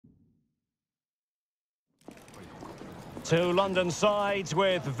Two London sides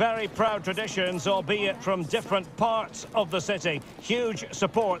with very proud traditions, albeit from different parts of the city. Huge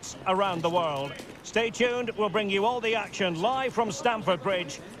supports around the world. Stay tuned, we'll bring you all the action live from Stamford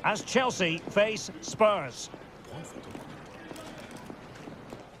Bridge as Chelsea face Spurs.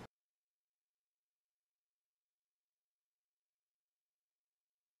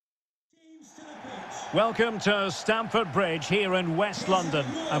 Welcome to Stamford Bridge here in West London.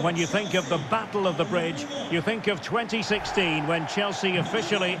 And when you think of the Battle of the Bridge, you think of 2016 when Chelsea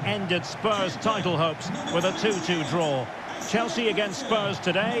officially ended Spurs' title hopes with a 2-2 draw. Chelsea against Spurs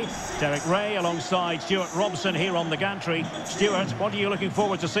today. Derek Ray alongside Stuart Robson here on the gantry. Stuart, what are you looking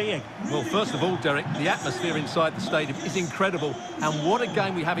forward to seeing? Well, first of all, Derek, the atmosphere inside the stadium is incredible. And what a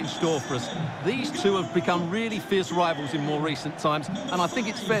game we have in store for us. These two have become really fierce rivals in more recent times. And I think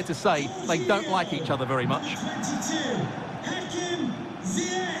it's fair to say they don't like each other very much.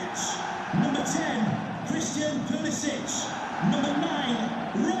 Number 10, Christian Pulisic. Number 9,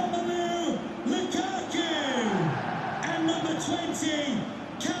 Romelu Lukaku. And number 20,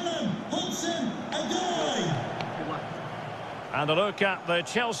 Callum Hudson-Odoi. And a look at the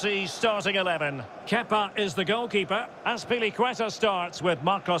Chelsea starting 11. Kepa is the goalkeeper. Azpilicueta starts with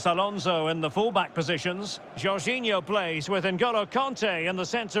Marcos Alonso in the fullback positions. Jorginho plays with N'Golo Kanté in the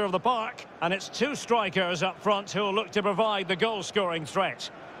centre of the park. And it's two strikers up front who will look to provide the goal-scoring threat.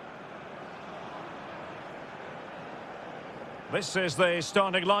 This is the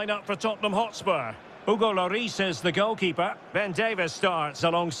starting lineup for Tottenham Hotspur. Hugo Lloris is the goalkeeper. Ben Davies starts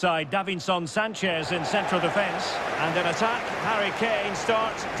alongside Davinson Sanchez in central defence. And in attack, Harry Kane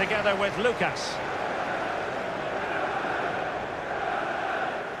starts together with Lucas.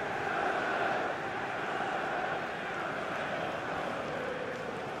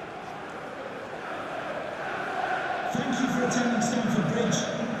 Thank you for attending Stamford Bridge.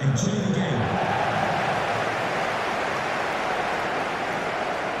 Enjoy the game.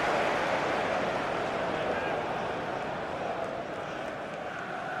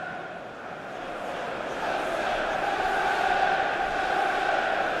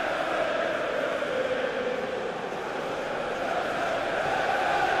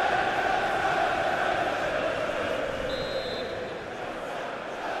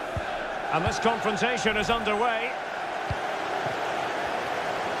 And this confrontation is underway.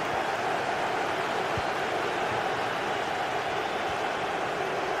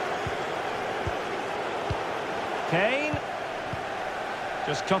 Kane.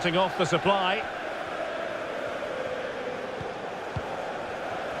 Just cutting off the supply.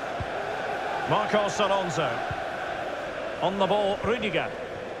 Marcos Alonso. On the ball, Rüdiger.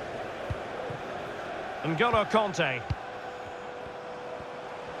 N'Golo Kanté.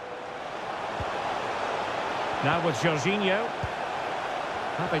 Now with Jorginho.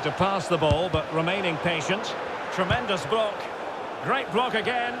 Happy to pass the ball, but remaining patient. Tremendous block. Great block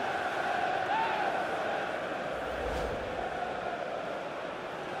again.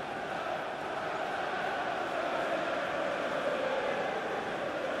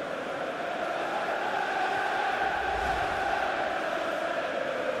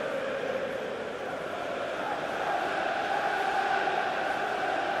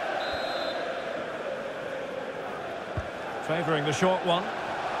 Favouring the short one.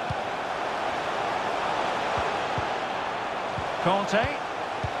 Kanté.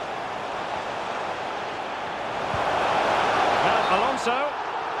 Now Alonso.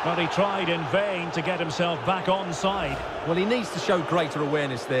 But he tried in vain to get himself back onside. Well, he needs to show greater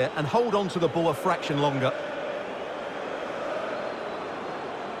awareness there and hold on to the ball a fraction longer.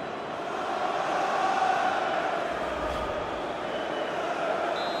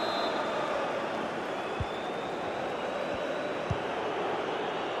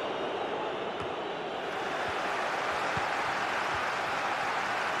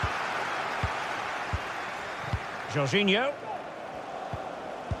 Jorginho.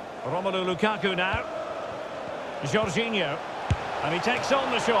 Romelu Lukaku now. Jorginho. And he takes on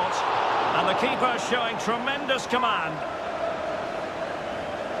the shot. And the keeper showing tremendous command.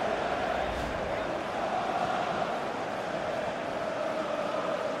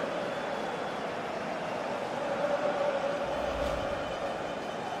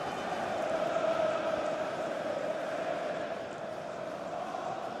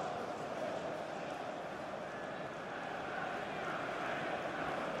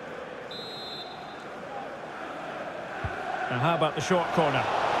 Now how about the short corner?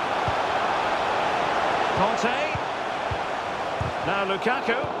 Kanté. Now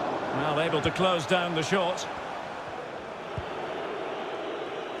Lukaku. Well, able to close down the shot.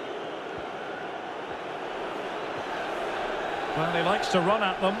 Well, he likes to run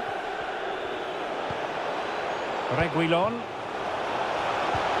at them. Reguilon.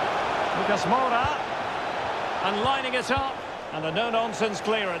 Lucas Moura. And lining it up. And a no-nonsense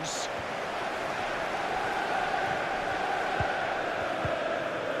clearance.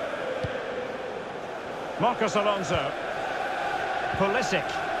 Marcos Alonso. Pulisic.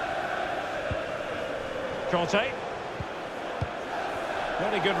 Conte.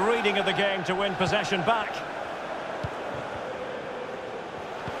 Very good reading of the game to win possession back.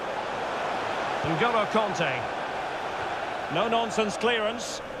 N'Golo Conte. No-nonsense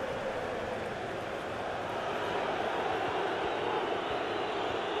clearance.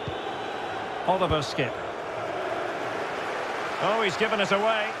 Oliver Skip. Oh, he's given it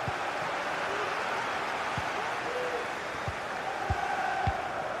away.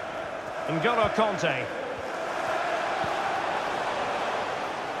 N'Golo Conte.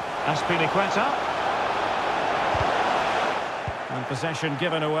 Aspilicueta. And possession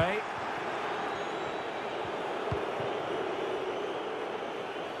given away.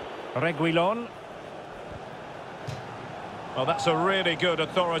 Reguilon. Well, that's a really good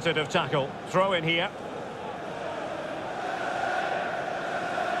authoritative tackle. Throw in here.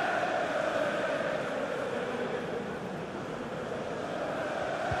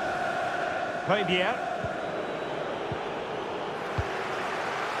 Fabian.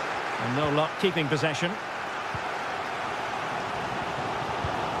 And no luck keeping possession.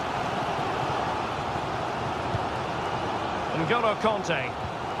 N'Golo Conte.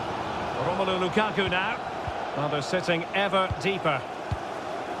 Romelu Lukaku now. Well, they're sitting ever deeper.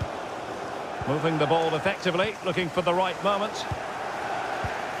 Moving the ball effectively, looking for the right moment.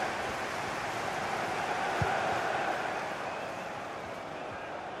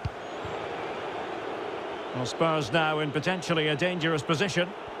 Well, Spurs now in potentially a dangerous position.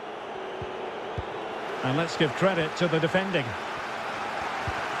 And let's give credit to the defending.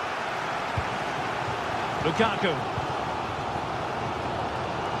 Lukaku.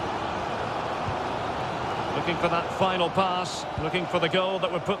 Looking for that final pass, looking for the goal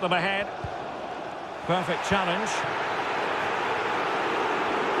that would put them ahead. Perfect challenge.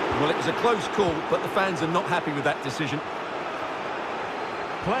 Well, it was a close call, but the fans are not happy with that decision.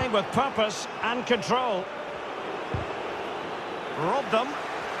 Playing with purpose and control. Robbed them.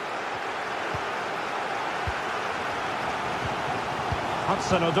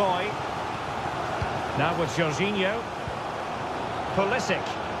 Hudson-Odoi. Now with Jorginho. Pulisic.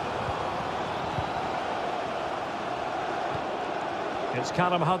 It's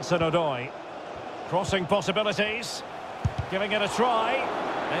Callum Hudson-Odoi. Crossing possibilities. Giving it a try.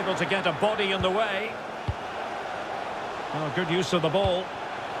 Able to get a body in the way. Oh, good use of the ball.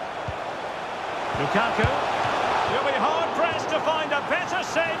 Lukaku. You'll be hard-pressed to find a better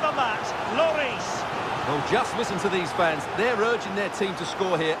save than that. Lloris. Well, just listen to these fans. They're urging their team to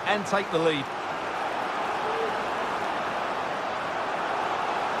score here and take the lead.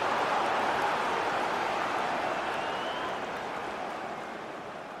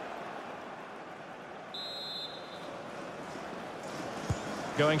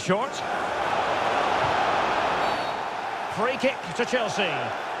 Going short. Free kick to Chelsea.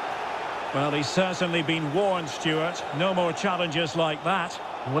 Well, he's certainly been warned, Stuart. No more challenges like that.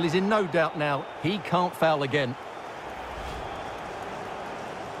 Well, he's in no doubt now. He can't foul again.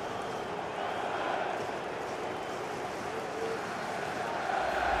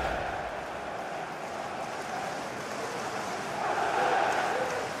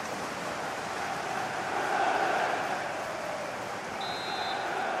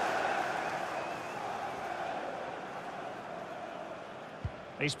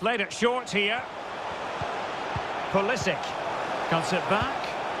 He's played it short here. Pulisic cuts it back.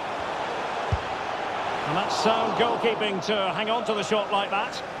 And that's sound goalkeeping to hang on to the shot like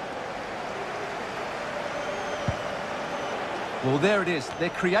that. Well, there it is. They're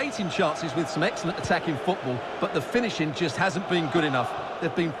creating chances with some excellent attacking football, but the finishing just hasn't been good enough.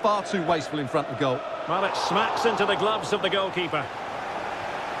 They've been far too wasteful in front of goal. Well, it smacks into the gloves of the goalkeeper.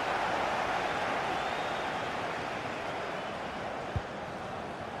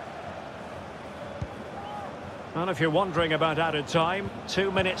 Well, if you're wondering about added time,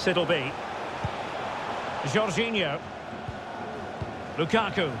 2 minutes it'll be. Jorginho.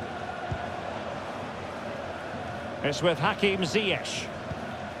 Lukaku. It's with Hakim Ziyech.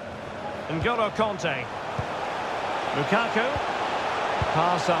 N'Golo Conte. Lukaku.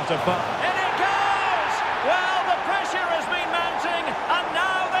 Pass after pass. In it goes! Well, the pressure has been mounting, and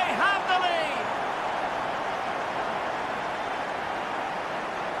now they have the lead.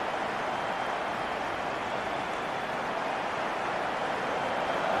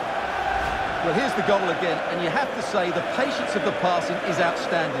 Well, here's the goal again, and you have to say the patience of the passing is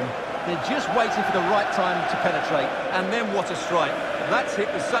outstanding. They're just waiting for the right time to penetrate. And then what a strike. That's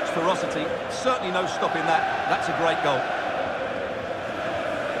hit with such ferocity. Certainly no stopping that. That's a great goal.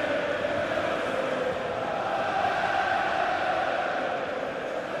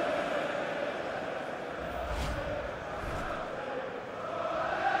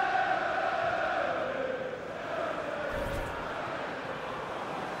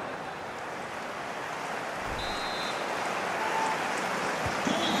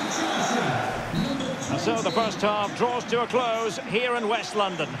 So the first half draws to a close here in West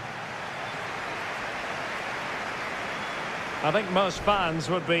London. I think most fans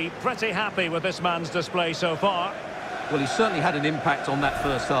would be pretty happy with this man's display so far. Well, he certainly had an impact on that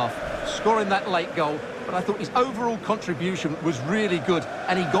first half, scoring that late goal, but I thought his overall contribution was really good,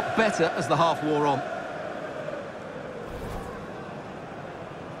 and he got better as the half wore on.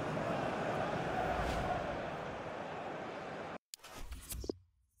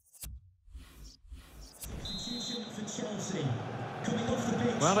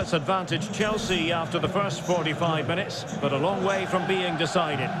 Well, it's advantage Chelsea after the first 45 minutes, but a long way from being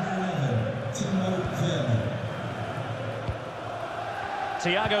decided. Timo Werner.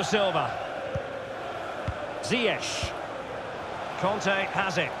 Thiago Silva. Ziyech. Conte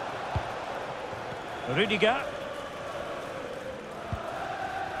has it. Rüdiger.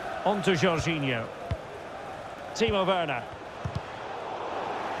 On to Jorginho. Timo Werner.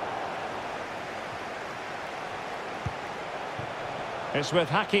 It's with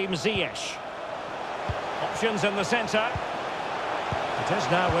Hakim Ziyech. Options in the centre. It is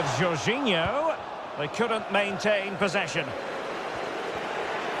now with Jorginho. They couldn't maintain possession.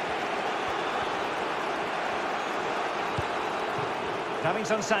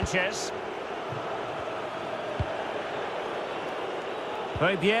 Davinson Sanchez.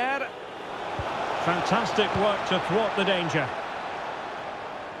 Rüdiger. Fantastic work to thwart the danger.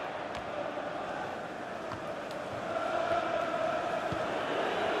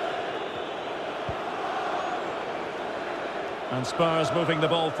 And Spurs moving the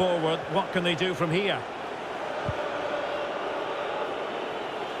ball forward. What can they do from here?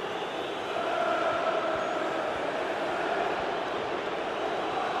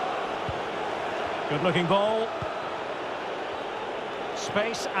 Good looking ball.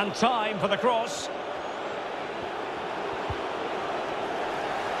 Space and time for the cross.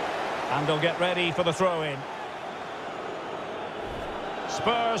 And they'll get ready for the throw-in.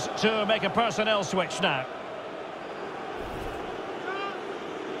 Spurs to make a personnel switch now.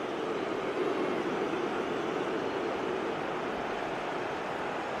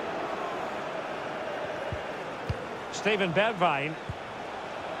 Steven Bergwijn.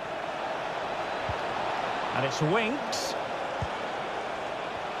 And it's Winks.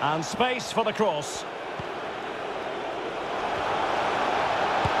 And space for the cross.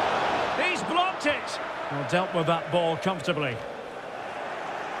 He's blocked it. Well, dealt with that ball comfortably.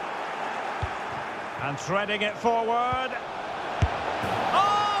 And threading it forward.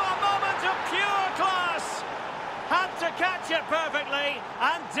 Oh, a moment of pure class. Had to catch it perfectly.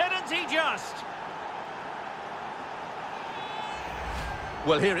 And didn't he just?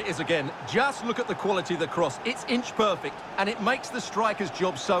 Well, here it is again. Just look at the quality of the cross. It's inch perfect, and it makes the striker's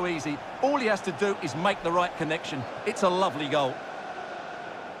job so easy. All he has to do is make the right connection. It's a lovely goal.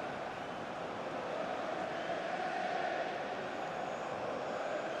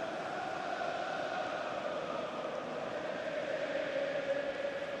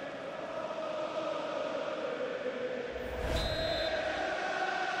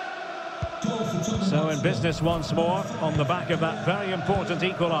 So in business once more, on the back of that very important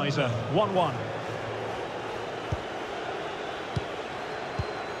equaliser. 1-1.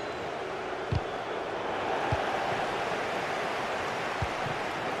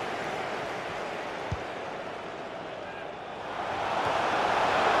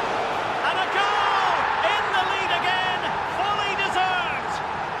 And a goal! In the lead again, fully deserved!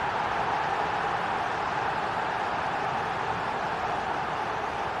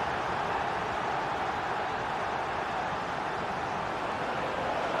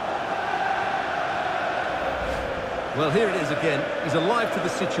 Well, here it is again. He's alive to the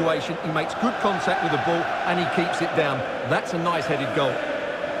situation. He makes good contact with the ball and he keeps it down. That's a nice-headed goal.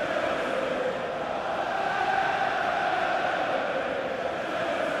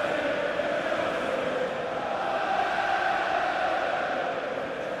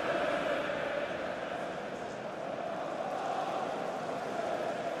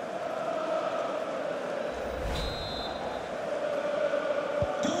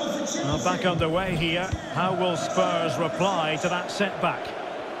 Well, back underway here. How will Spurs reply to that setback?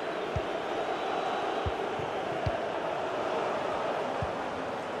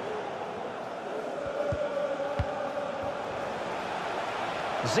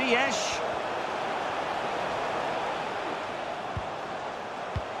 Ziyech.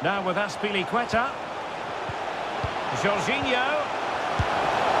 Now with Azpilicueta. Jorginho.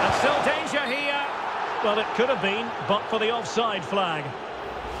 And still danger here. Well, it could have been, but for the offside flag.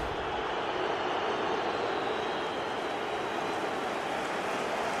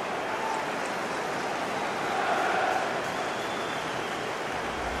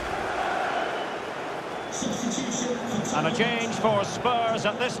 And a change for Spurs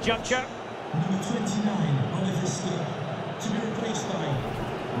at this juncture. Number 29, Oliver Skip, to be replaced by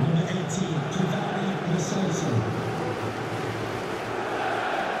number 18, Cavani Lascelles.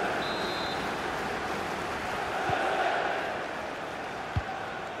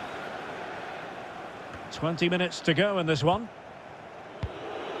 20 minutes to go in this one.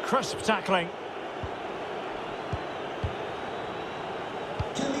 Crisp tackling.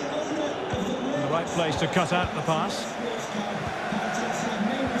 The right place to cut out the pass.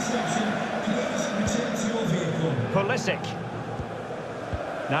 Pulisic.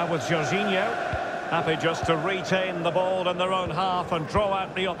 Now with Jorginho. Happy just to retain the ball in their own half and draw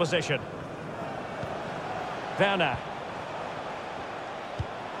out the opposition. Werner.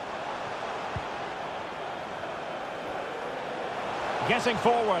 Getting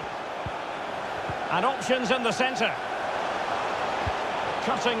forward. And options in the centre.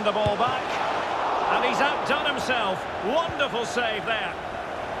 Cutting the ball back. And he's outdone himself. Wonderful save there.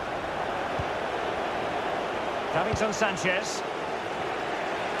 Davinson Sanchez.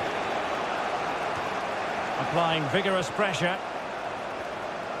 Applying vigorous pressure.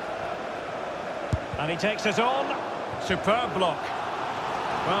 And he takes it on. Superb block.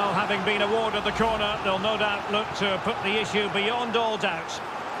 Well, having been awarded the corner, they'll no doubt look to put the issue beyond all doubt.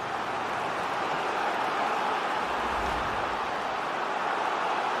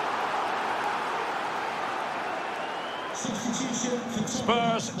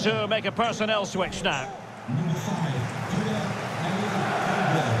 Spurs to make a personnel switch now. Number 5, coming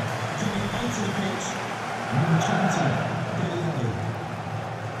onto the pitch, number 20,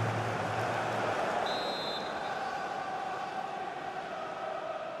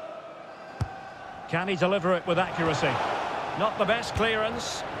 Can he deliver it with accuracy? Not the best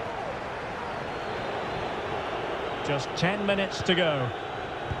clearance. Just 10 minutes to go.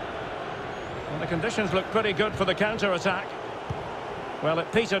 And the conditions look pretty good for the counter-attack. Well,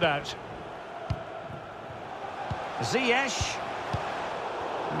 it petered out. Ziyech.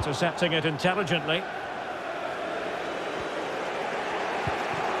 Intercepting it intelligently.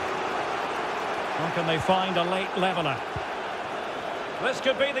 How can they find a late leveller? This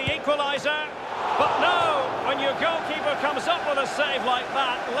could be the equaliser. But no, when your goalkeeper comes up with a save like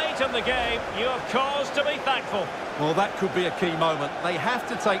that late in the game, you have cause to be thankful. Well, that could be a key moment. They have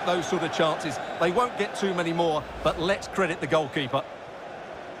to take those sort of chances. They won't get too many more, but let's credit the goalkeeper.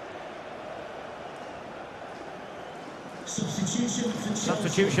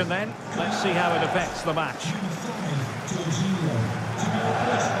 Substitution then. Let's see how it affects the match. Number 5, Jorginho, to be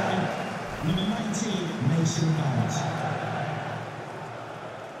replaced by number 19, Mason Mount.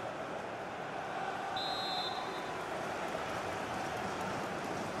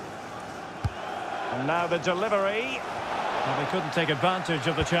 And now the delivery. Well, they couldn't take advantage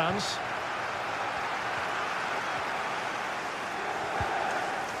of the chance.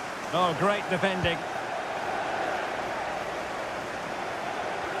 Oh, great defending.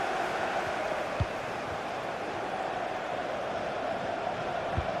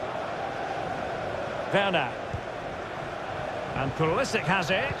 Werner. And Pulisic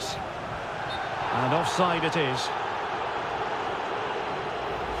has it. And offside it is.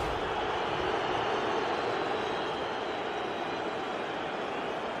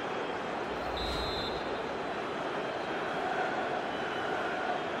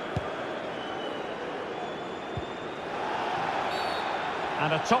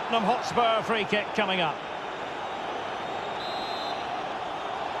 And a Tottenham Hotspur free kick coming up.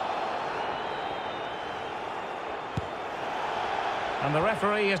 And the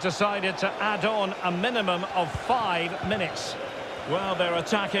referee has decided to add on a minimum of 5 minutes. Well, they're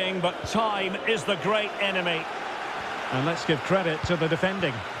attacking, but time is the great enemy. And let's give credit to the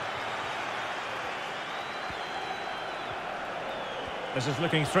defending. This is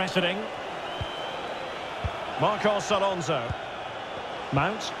looking threatening. Marcos Alonso.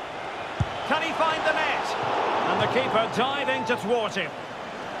 Mount. Can he find the net? And the keeper diving to thwart him.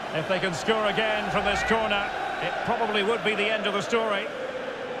 If they can score again from this corner, it probably would be the end of the story.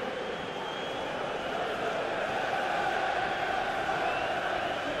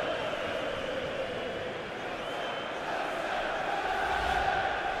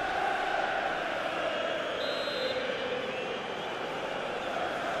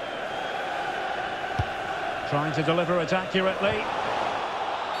 Trying to deliver it accurately.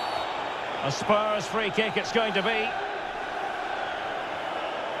 A Spurs free kick it's going to be.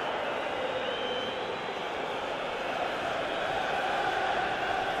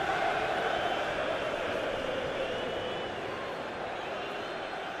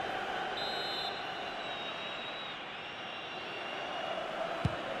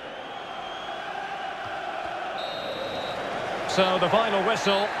 So the final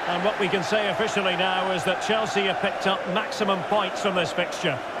whistle, and what we can say officially now is that Chelsea have picked up maximum points from this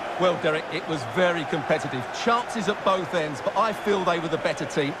fixture. Well, Derek, it was very competitive. Chances at both ends, but I feel they were the better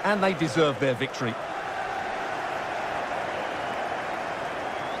team and they deserved their victory.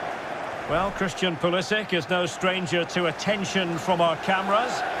 Well, Christian Pulisic is no stranger to attention from our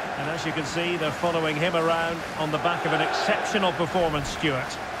cameras. And as you can see, they're following him around on the back of an exceptional performance,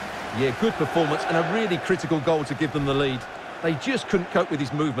 Stuart. Yeah, good performance and a really critical goal to give them the lead. They just couldn't cope with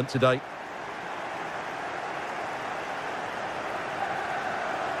his movement today.